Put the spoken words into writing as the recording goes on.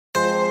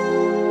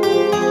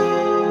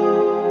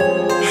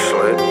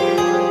Slikk.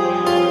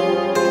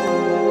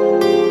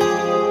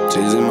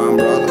 Tizzy, my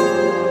brother.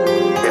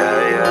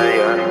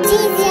 Yeah.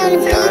 Tizzy on the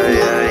beat.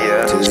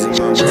 Yeah. Tizzy, my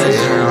brother.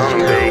 Tizzy on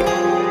the beat.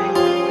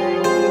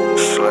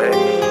 Slikk.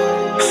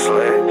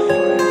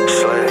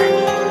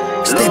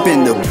 Step in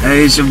the.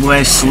 Hey, it's your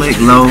boy Slikk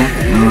Low. You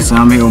know what I'm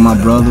saying? I'm here with my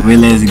brother,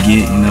 Real As It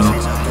Get, you know.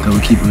 Cause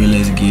we keep it real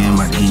as it get. I'm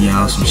about to give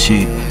y'all some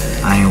shit.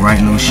 I ain't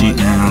writing no shit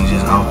down, I'm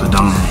just off the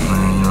dome, man.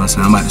 You know what I'm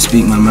saying? I'm about to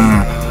speak my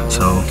mind.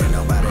 So,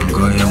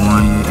 go ahead,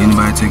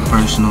 anybody take it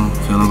personal,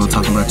 feel I'm gonna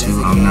talk about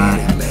you, I'm not.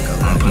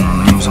 I ain't putting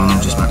no names on them,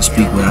 I'm just about to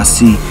speak what I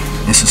see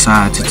in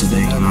society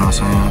today, you know what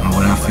I'm saying? And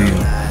what I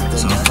feel.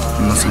 So, you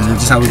know what I'm saying?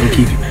 That's just how we gonna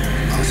keep it.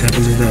 As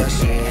simple as that.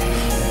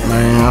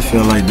 Man, I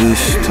feel like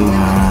this too,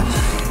 man.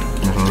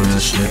 For real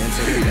shit.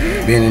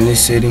 Being in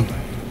this city,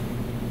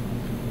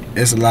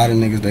 it's a lot of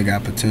niggas that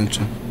got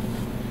potential.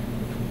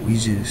 We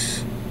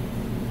just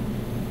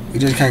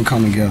can't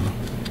come together.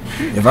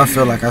 If I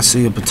feel like I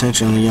see a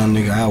potential in a young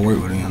nigga, I'll work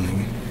with a young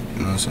nigga.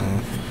 You know what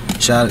I'm saying?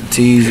 Shout out to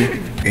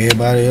Teasy,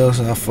 everybody else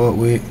I fuck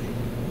with,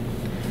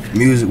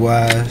 music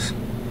wise.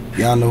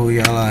 Y'all know who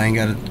y'all are, I ain't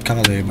gotta call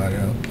everybody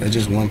out. That's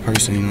just one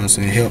person, you know what I'm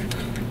saying? Help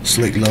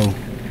Slikk Low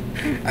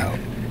out.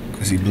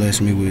 Cause he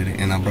blessed me with it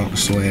and I brought the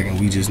swag and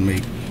we just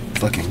make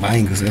fucking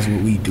bangers. That's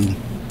what we do.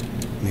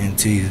 Me and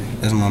Teasy,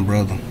 that's my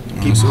brother.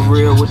 Keep it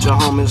real with your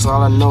homies,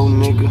 all I know,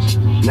 nigga.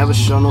 Never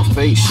show no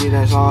fake shit,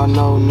 that's all I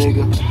know,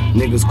 nigga.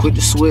 Niggas quit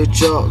to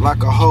switch up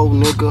like a hoe,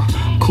 nigga.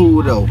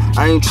 Cool though,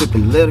 I ain't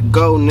tripping, let it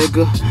go,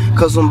 nigga.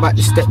 Cause I'm about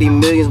to stack these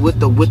millions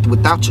with or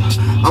without you.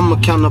 I'ma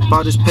count up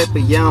all this paper,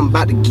 yeah, I'm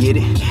about to get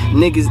it.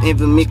 Niggas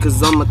envy me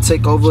cause I'ma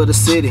take over the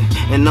city.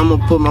 And I'ma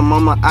put my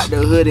mama out the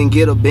hood and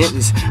get her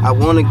Bentleys. I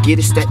wanna get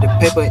it, stack the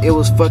paper, it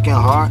was fucking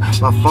hard.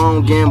 My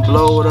phone getting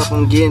blowed up,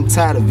 I'm getting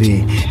tired of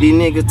it. These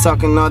niggas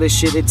talking all this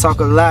shit, they talk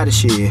a lot of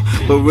shit.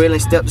 But real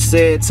ain't step to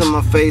say it to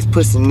my face,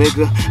 pussy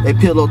nigga. They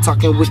pillow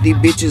talking with these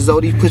bitches, oh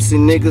these pussy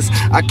niggas.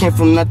 I came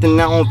from nothing,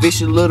 now I'm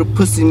vicious little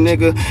pussy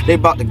nigga. They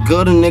bout to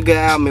gut a nigga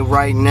out me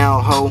right now,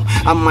 ho.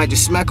 I might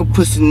just smack a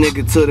pussy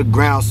nigga to the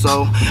ground,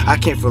 so I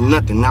came from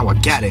nothing, now I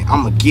got it.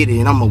 I'ma get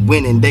it, I'ma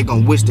win it. They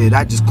gon' wish that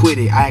I just quit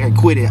it. I gotta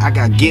quit it, I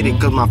gotta get it,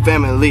 cause my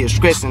family is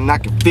stressing, I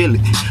can feel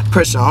it.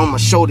 Pressure on my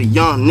shoulder,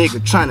 young nigga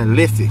tryna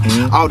lift it.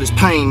 All this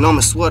pain on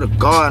me, swear to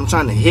God, I'm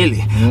tryna heal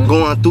it.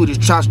 Going through these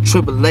trials and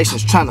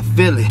tribulations, tryna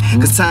feel it.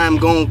 Cause time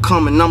gon'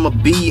 come and I'ma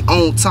be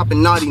on top,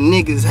 and all these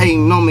niggas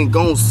hating on me,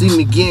 gon' see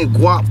me getting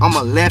guap.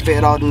 I'ma laugh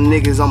at all them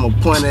niggas, I'ma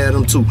point at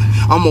them too.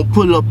 I'ma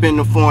pull up in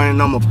the foreign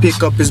and I'ma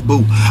pick up his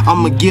boot.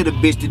 I'ma get a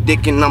bitch the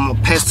dick and I'ma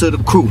pass to the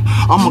crew.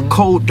 I'm a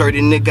cold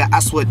dirty nigga, I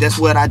swear that's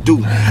what I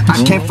do.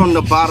 I came from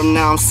the bottom,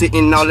 now I'm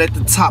sitting all at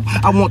the top.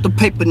 I want the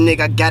paper,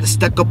 nigga, I gotta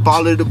stack up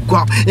all of the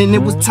guap. And it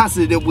was times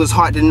that it was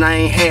hard and I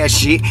ain't had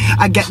shit.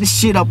 I got this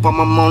shit up on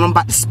my mom, I'm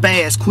about to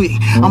spaz quick.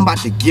 I'm about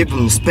to give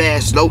him the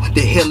spaz low,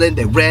 the hell in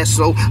that rat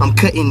slow. I'm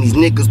cutting these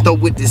niggas though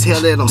with this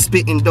hell that I'm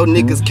spitting though.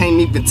 Niggas can't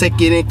even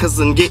take it in cause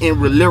I'm getting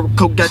real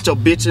lyrical. Got your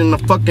bitch in the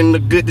fucking the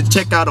good to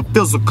check out a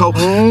physical.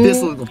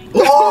 This was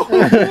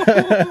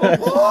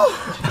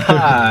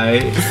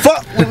Alright.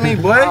 Fuck with me,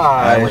 boy.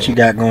 Alright, what you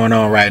got going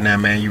on right now,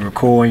 man? You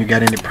recording? You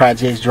got any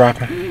projects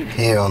dropping?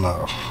 Hell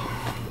no.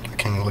 I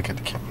can't even look at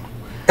the camera.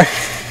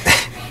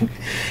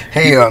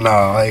 Hell no,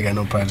 I ain't got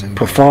no project.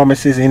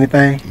 Performances,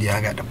 anything? Yeah,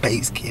 I got the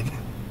bass giving.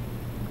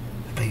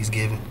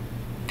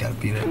 Gotta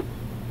be there.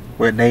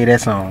 What day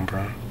that's on,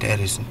 bro? That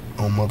is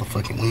on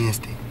motherfucking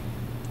Wednesday.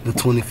 The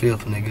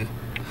 25th, nigga.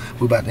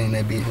 We about to end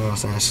that beat, you know what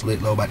I'm saying?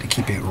 Slikk Low about to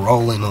keep it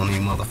rolling on these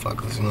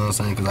motherfuckers, you know what I'm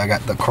saying? Cause I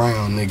got the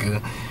crown, nigga. You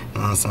know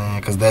what I'm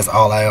saying? Cause that's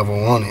all I ever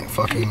wanted.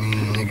 Fucking me,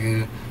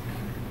 nigga.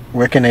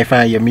 Where can they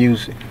find your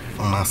music?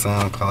 On my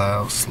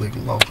SoundCloud, Slikk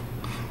Low.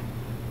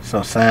 So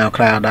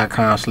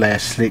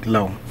soundcloud.com/Slikk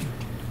Low.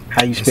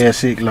 How you spell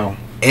Slikk Low?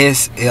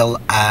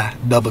 S-L-I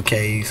double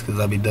K's, cause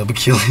I be double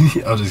killing.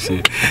 I'm just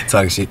shit,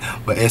 talking shit.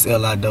 But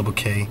S-L-I double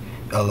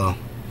K-L-O.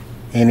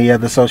 Any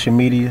other social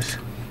medias?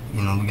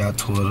 You know, we got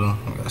Twitter,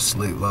 we got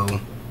Slikk Low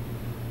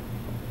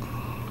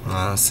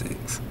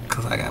 96.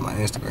 Cause I got my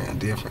Instagram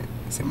different.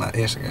 See, my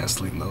Instagram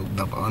Slikk Low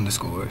double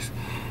underscores.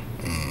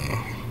 And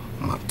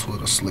my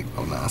Twitter Slikk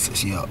Low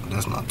 96. Yup,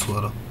 that's my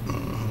Twitter.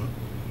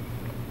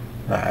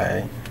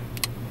 Alright.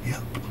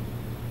 Yep.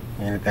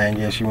 Anything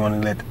else you want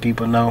to let the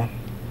people know?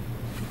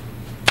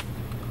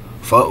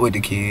 Fuck with the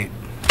kid,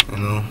 you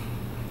know.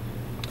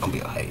 Don't be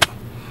a hater.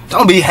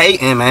 Don't be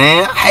hating,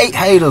 man. I hate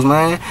haters,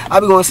 man. I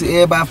be going to see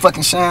everybody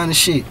fucking shine and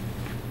shit.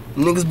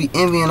 Niggas be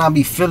envying, I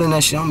be feeling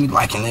that shit. I don't be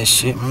liking that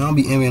shit, man. I don't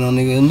be envying on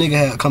nigga. A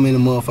nigga had come in the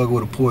motherfucker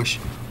with a Porsche.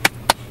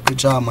 Good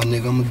job, my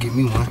nigga. I'm gonna get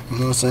me one. You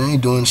know what I'm saying? I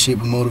ain't doing shit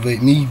but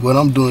motivate me. What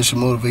I'm doing should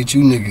motivate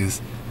you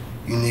niggas.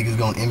 You niggas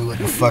gonna envy what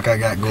the fuck I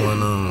got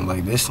going on.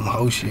 Like, this some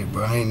hoe shit,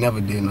 bro. I ain't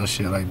never did no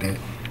shit like that.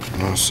 You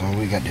know what I'm saying?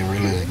 We got the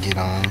Real As It Get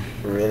on.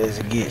 Real As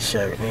It Get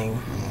shirt, nigga. You know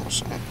what I'm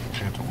saying? We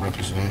have to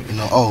represent. You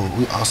know, oh,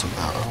 we also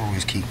got, I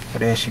always keep.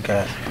 What else you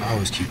got? I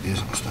always keep this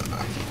and stuff like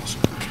that. You know what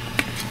I'm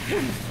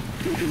saying?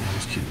 I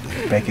always keep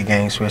that. Baker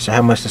Gang sweatshirt.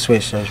 How much the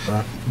sweatshirts,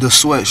 bro? The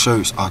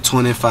sweatshirts are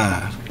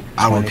 $25.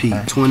 I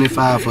repeat,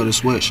 25 for the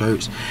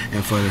sweatshirts,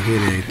 and for the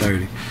hoodie, 30.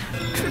 You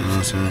know what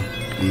I'm saying?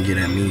 You can get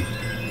at me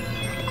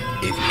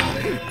if you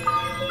want.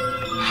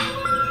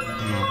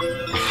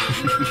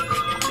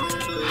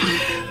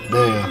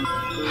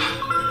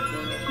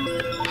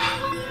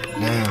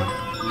 Damn.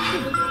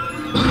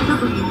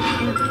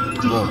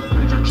 Look,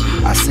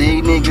 I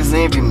see niggas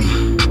envy me.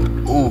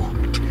 Ooh,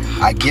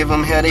 I give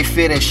them hell, they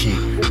feel that shit.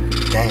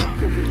 Damn.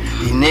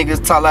 These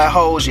niggas talk like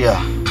hoes, yeah.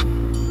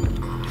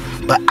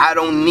 But I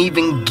don't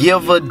even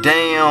give a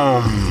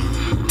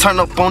damn. Turn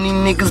up on these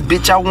niggas,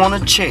 bitch, I wanna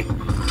check.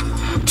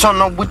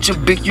 Turn up with your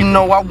bitch, you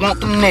know I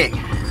want the neck.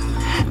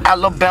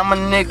 Alabama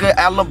nigga,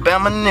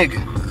 Alabama nigga.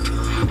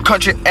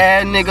 Country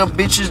ass nigga,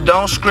 bitches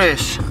don't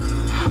stress.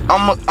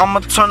 I'ma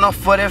turn up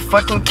for that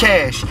fucking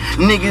cash.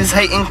 Niggas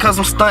hating cause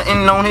I'm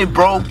stunting on his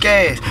broke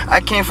ass. I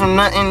came from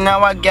nothing,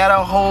 now I got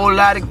a whole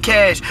lot of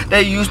cash.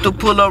 They used to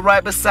pull up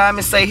right beside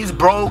me, say he's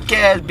broke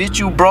ass. Bitch,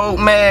 you broke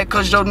mad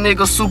cause your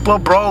nigga super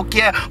broke,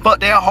 yeah. But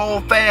that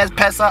whole fast,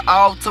 pass her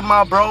off to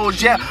my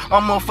bros, yeah.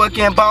 I'm a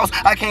fucking boss,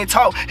 I can't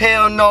talk,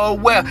 hell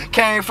nowhere.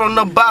 Came from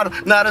the bottom,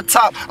 not the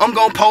top, I'm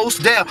gon'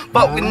 post there.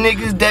 But with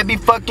niggas that be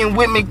fucking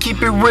with me,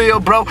 keep it real,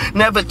 bro,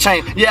 never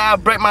change. Yeah, I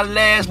break my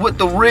last with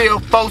the real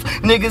folks.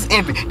 Niggas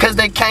envy, cause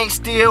they can't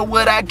steal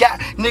what I got.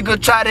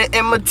 Nigga try to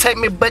imitate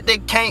me, but they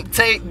can't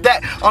take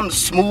that. I'm the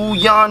smooth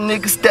young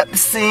nigga, step the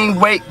scene,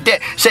 wake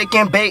that, shake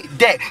and bake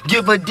that.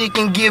 Give a dick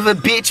and give a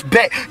bitch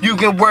back. You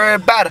can worry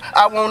about it,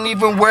 I won't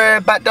even worry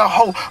about the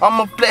hoe.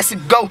 I'ma bless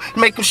it go,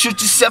 make them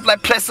shoot yourself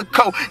like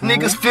Plessico.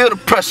 Niggas feel the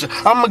pressure,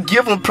 I'ma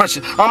give them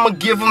pressure, I'ma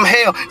give them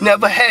hell.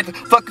 Never had to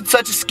fucking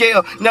touch a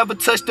scale, never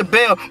touch the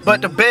bell,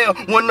 but the bell,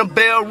 when the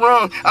bell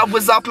rung, I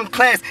was off in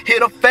class,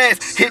 hit her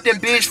fast, hit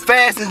that bitch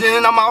fast, and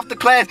then I'm off the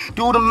class.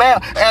 Do the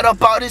math, add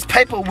up all this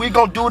paper, we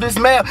gon' do this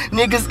math.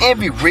 Niggas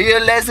envy,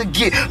 real as it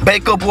get.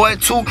 Baker boy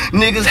too,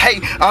 niggas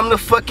hate, I'm the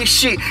fucking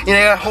shit. And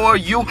they'll whore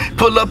you,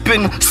 pull up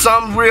in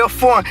some real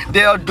foreign,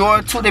 they'll adore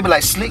it too. They be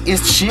like, Slikk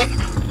is shit,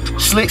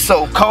 Slikk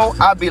so cold.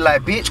 I be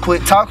like, bitch,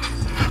 quit talking.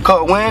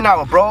 Cause when I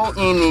was broke,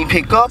 you didn't even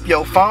pick up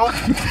your phone.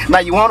 Now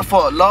you want it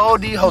for a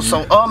load, these hoes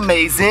so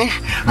amazing.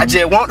 I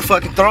just want to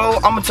fucking throw,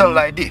 I'ma tell them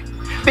like this.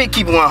 Big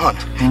keep it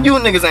 100. You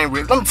niggas ain't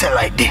real. I'ma tell it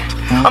like this.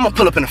 I'ma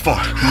pull up in the phone.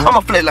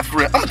 I'ma play like for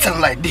real. I'ma tell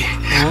them like this.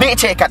 Big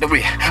check out the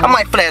real. I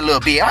might play a little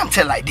bit. I'ma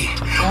tell it like this.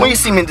 When you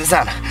see me in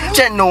designer,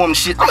 just know I'm the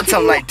shit. I'ma tell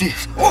them like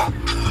this.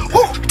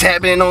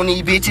 Tapping on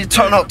these bitches.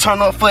 Turn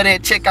up for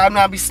that check.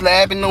 I be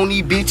slapping on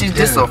these bitches.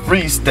 This a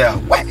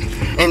freestyle. What?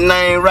 And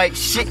I ain't write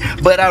shit,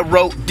 but I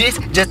wrote this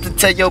just to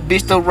tell your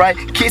bitch the right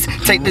kiss.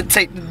 Take the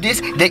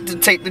this,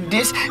 take the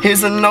this.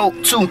 Here's a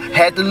note too.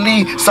 Had to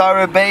leave.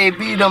 Sorry,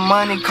 baby. The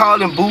money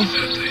calling, boo.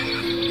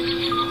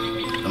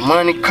 The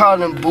money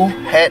calling, boo.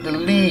 Had to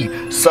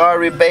leave.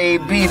 Sorry,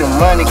 baby. The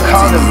money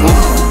calling, boo.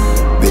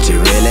 Bitch, it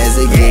real as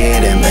it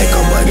get and make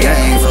up a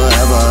game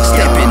forever.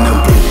 Step in the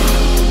booth.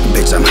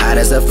 Bitch, I'm hot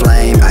as a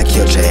flame. I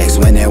kill checks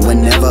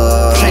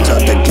whenever. Change up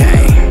the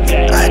game.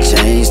 I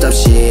changed up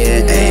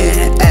shit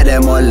and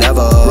added more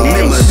level.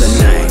 Remember the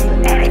name.